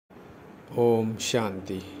Om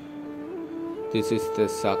Shanti. This is the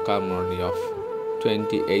ceremony of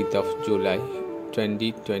 28th of July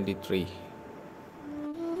 2023.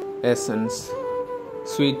 Essence.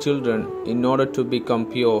 Sweet children, in order to become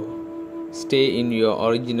pure, stay in your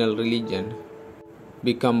original religion.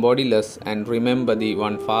 Become bodiless and remember the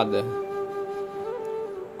One Father.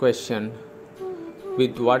 Question.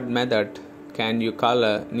 With what method can you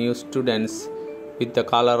color new students with the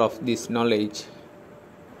color of this knowledge?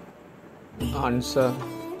 Answer.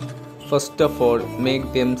 First of all,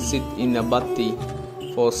 make them sit in a bhakti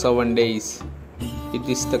for 7 days. It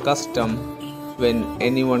is the custom when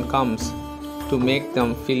anyone comes to make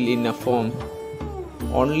them fill in a form.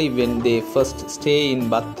 Only when they first stay in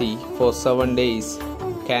bhakti for 7 days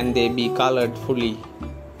can they be colored fully.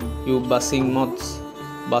 You buzzing moths,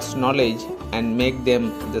 buzz knowledge and make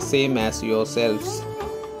them the same as yourselves.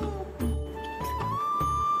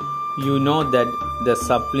 You know that the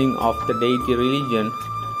sapling of the deity religion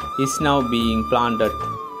is now being planted.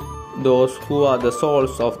 Those who are the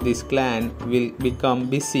souls of this clan will become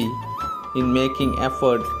busy in making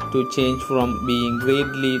effort to change from being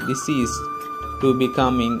greatly diseased to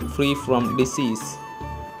becoming free from disease.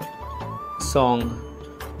 Song.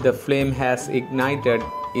 The flame has ignited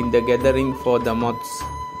in the gathering for the moths.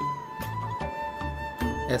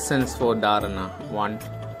 Essence for Dharana. 1.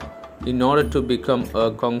 In order to become a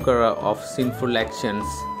conqueror of sinful actions,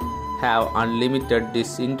 have unlimited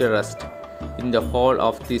disinterest in the whole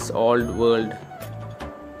of this old world.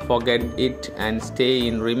 Forget it and stay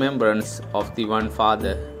in remembrance of the One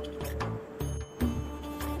Father.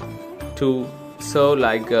 2. Serve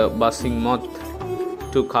like a buzzing moth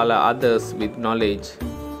to color others with knowledge.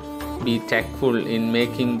 Be tactful in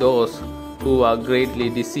making those who are greatly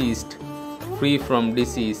diseased free from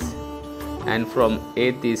disease and from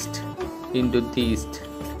atheist into theist.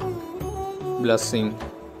 Blessing.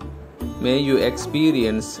 May you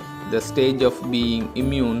experience the stage of being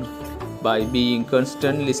immune by being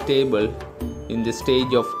constantly stable in the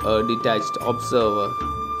stage of a detached observer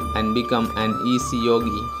and become an easy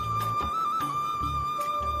yogi.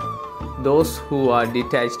 Those who are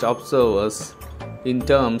detached observers in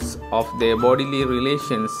terms of their bodily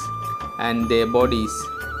relations and their bodies,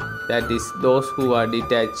 that is, those who are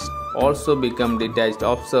detached also become detached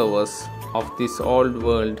observers of this old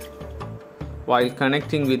world. While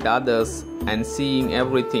connecting with others and seeing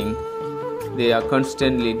everything, they are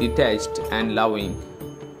constantly detached and loving.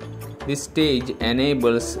 This stage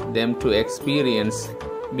enables them to experience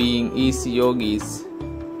being easy yogis.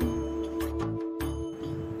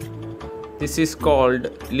 This is called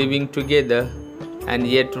living together and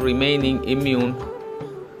yet remaining immune.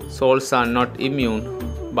 Souls are not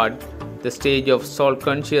immune, but the stage of soul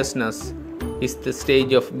consciousness is the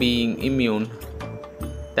stage of being immune,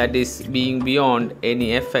 that is, being beyond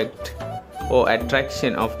any effect or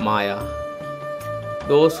attraction of Maya.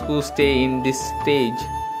 Those who stay in this stage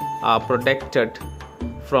are protected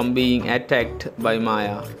from being attacked by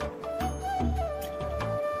Maya.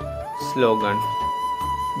 Slogan.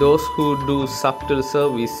 Those who do subtle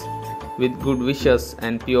service with good wishes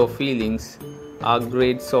and pure feelings are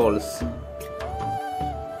great souls.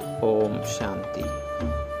 Om Shanti.